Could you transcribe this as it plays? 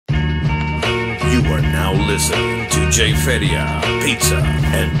now listening to J-Feria, Pizza,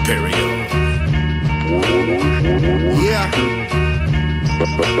 and Perignon. Yeah.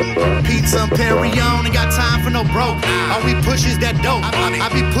 Pizza and Perignon, ain't got time for no broke. All we push is that dope. I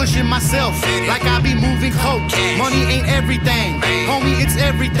be pushing myself like I be moving coke. Money ain't everything, homie, it's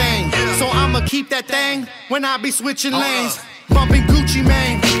everything. So I'ma keep that thing when I be switching lanes. Bumping Gucci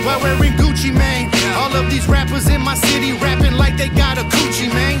Mane while wearing Gucci Mane. All of these rappers in my city rapping like they got a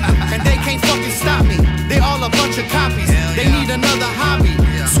coochie, man. And they can't fucking stop me. They all a bunch of copies. They need another hobby.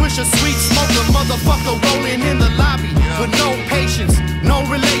 Swish a sweet smoker, motherfucker rolling in the lobby. With no patience, no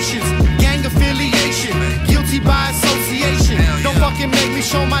relations, gang affiliation, guilty by association. Don't fucking make me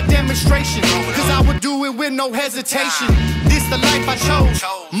show my demonstration, cause I would do it with no hesitation. This the life I chose,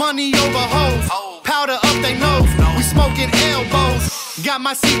 money over hoes, powder up they nose, we smoking elbows. Got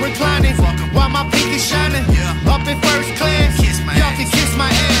my seat reclining, while my pink is shining. Up in first class, y'all can kiss my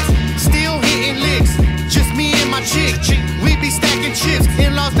ass. Still hitting licks, just me and my chick. We be stacking chips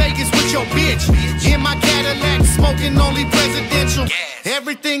in Las Vegas with your bitch. In my Cadillac, smoking only presidential.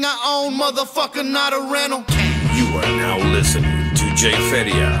 Everything I own, motherfucker, not a rental. You are now listening to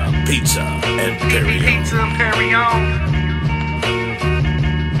J-Feria, Pizza, and Perignon. Pizza and Perignon.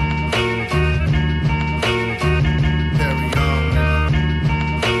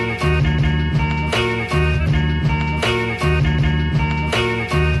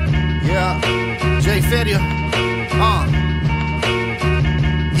 J-Feria,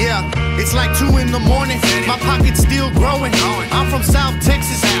 yeah, it's like 2 in the morning, my pocket's still growing. I'm from South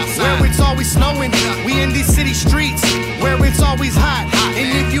Texas, where it's always snowing. We in these city streets, where it's always hot.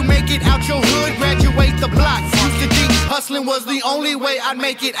 And if you make it out your hood, graduate the block. Used to think hustling was the only way I'd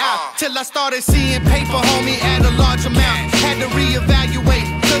make it out, till I started seeing paper, homie, at a large amount. Had to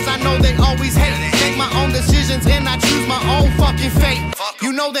reevaluate, cause I know they always hate. Make my own decisions and I choose my own fucking fate.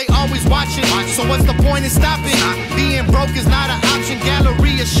 You know they always watching, so what's the point in stopping? Being broke is not an option,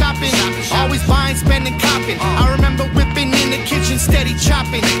 Galleria shopping. Always buying, spending, copping. I remember whipping in the kitchen, steady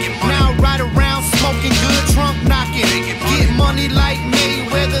chopping. Now ride around, smoking good, trunk knocking. Get money like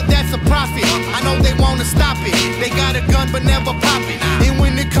Mayweather, that's a profit. I know they wanna stop it, they got a gun but never pop it. And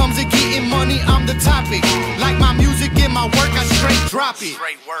when it comes to getting money, I'm the topic. Like my music and my work, I straight drop it.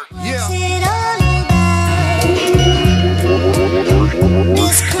 Yeah.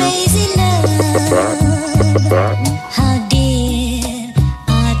 This crazy love, how deep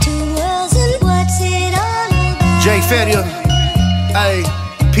are two worlds and what's it all about? J-Feria, ayy,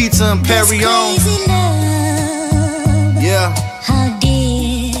 Pizza and Perignon. Yeah. How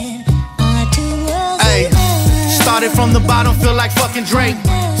deep are two worlds and what's started from the bottom, feel like fucking Drake.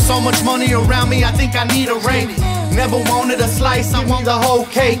 So much money around me, I think I need a rake. Never wanted a slice, I want the whole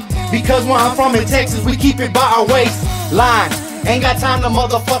cake. Because where I'm from in Texas, we keep it by our waistline. Ain't got time to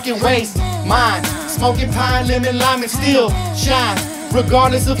motherfucking waste mine. Smoking pine, lemon, lime, and still shine.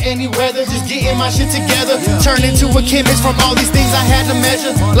 Regardless of any weather, just getting my shit together. Turn into a chemist from all these things I had to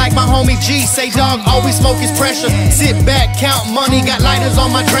measure. Like my homie G, say dog, always smoke is pressure. Sit back, count money, got lighters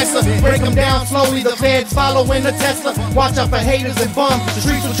on my dresser. Break them down slowly, the feds following the Tesla. Watch out for haters and bums, the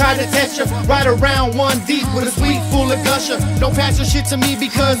streets will try to test you. Ride around 1 deep with a sweet full of gusher. Don't pass your shit to me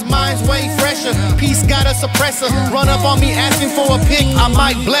because mine's way fresher. Peace got a suppressor, run up on me asking for a pic, I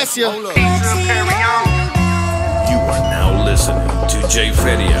might bless you. Pizza and Perignon. You are now listening to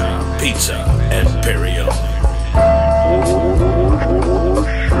J-Feria, Pizza, and Perignon.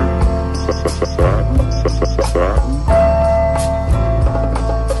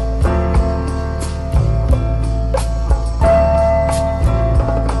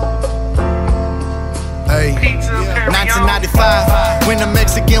 Hey, 1995, when the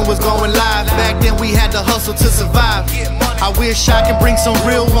Mexican was going live. Back then we had to hustle to survive. I wish I could bring some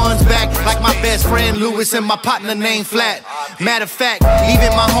real ones back, like my best friend Louis and my partner named Flat. Matter of fact,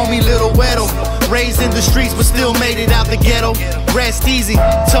 even my homie Little Weddle, raised in the streets but still made it out the ghetto. Rest easy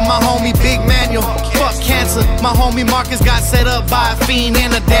to my homie Big Manuel, fuck cancer. My homie Marcus got set up by a fiend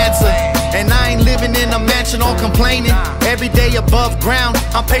and a dancer. And I ain't living in a mansion or complaining. Every day above ground,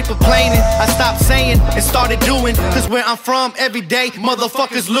 I'm paper planing. I stopped saying and started doing, cause where I'm from every day,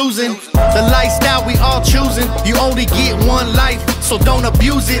 motherfuckers losing. The lifestyle we all choosing, you only get one life, so don't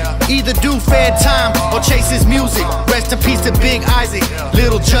abuse it. Either do fair time or chase his music. Rest in peace to Big Isaac,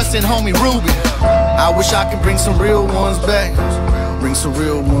 Little Justin, homie Ruby. I wish I could bring some real ones back. Bring some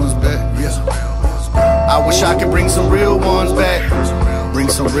real ones back, yeah. I wish I could bring some real ones back. Bring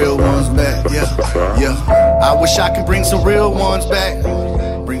some real ones back, yeah, yeah. I wish I could bring some real ones back.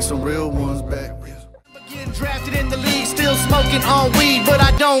 Bring some real ones back. Getting drafted in the league, still smoking on weed, but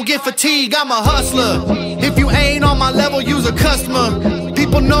I don't get fatigue. I'm a hustler. If you ain't on my level, you's a customer. People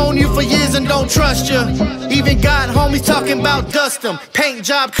people known you for years and don't trust you. Even got homies talking about dust 'em. Paint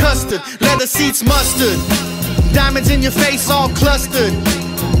job custard, leather seats mustard. Diamonds in your face all clustered.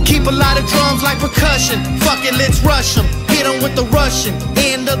 Keep a lot of drums like percussion. Fuck it, let's rush 'em. Hit 'em with the Russian.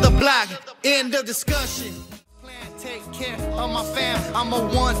 End of the block, end of discussion. Take care of my fam, I'm a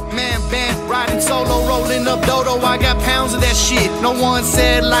one-man band. Riding solo, rolling up dodo, I got pounds of that shit. No one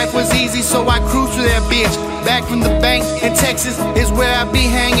said life was easy, so I cruise through that bitch. Back from the bank in Texas is where I be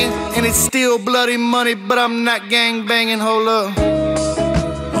hanging. And it's still bloody money, but I'm not gang banging, hold up.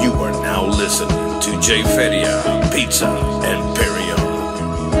 You are now listening to J-Feria, Pizza, and Perignon.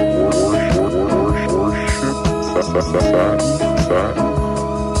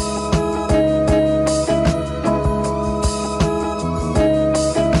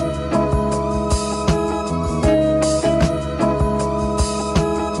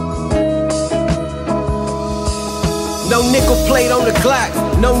 No nickel plate on the Glock,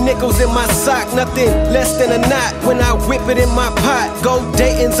 no nickels in my sock, nothing less than a knot when I whip it in my pot. Gold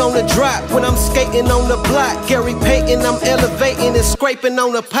Dayton's on the drop when I'm skating on the block. Gary Payton, I'm elevating and scraping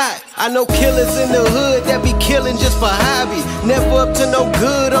on the pot. I know killers in the hood that be killing just for hobby. Never up to no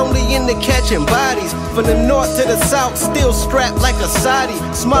good, only into catching bodies. From the north to the south, still strapped like a Saudi.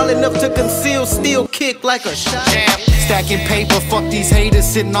 Small enough to conceal, still kick like a shot. Stacking paper, fuck these haters,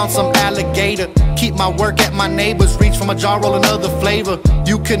 sitting on some alligator. Keep my work at my neighbors, reach from a jar, roll another flavor.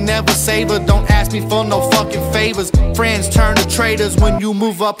 You could never save her, don't ask me for no fucking favors. Friends turn to traitors when you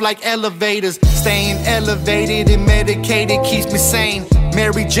move up like elevators. Staying elevated and medicated keeps me sane.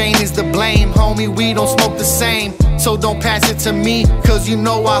 Mary Jane is the blame, homie, we don't smoke the same. So don't pass it to me, cause you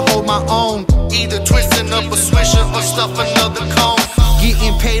know I hold my own. Either twisting up a swisher or stuff another cone.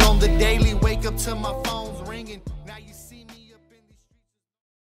 Getting paid on the daily, wake up to my phone.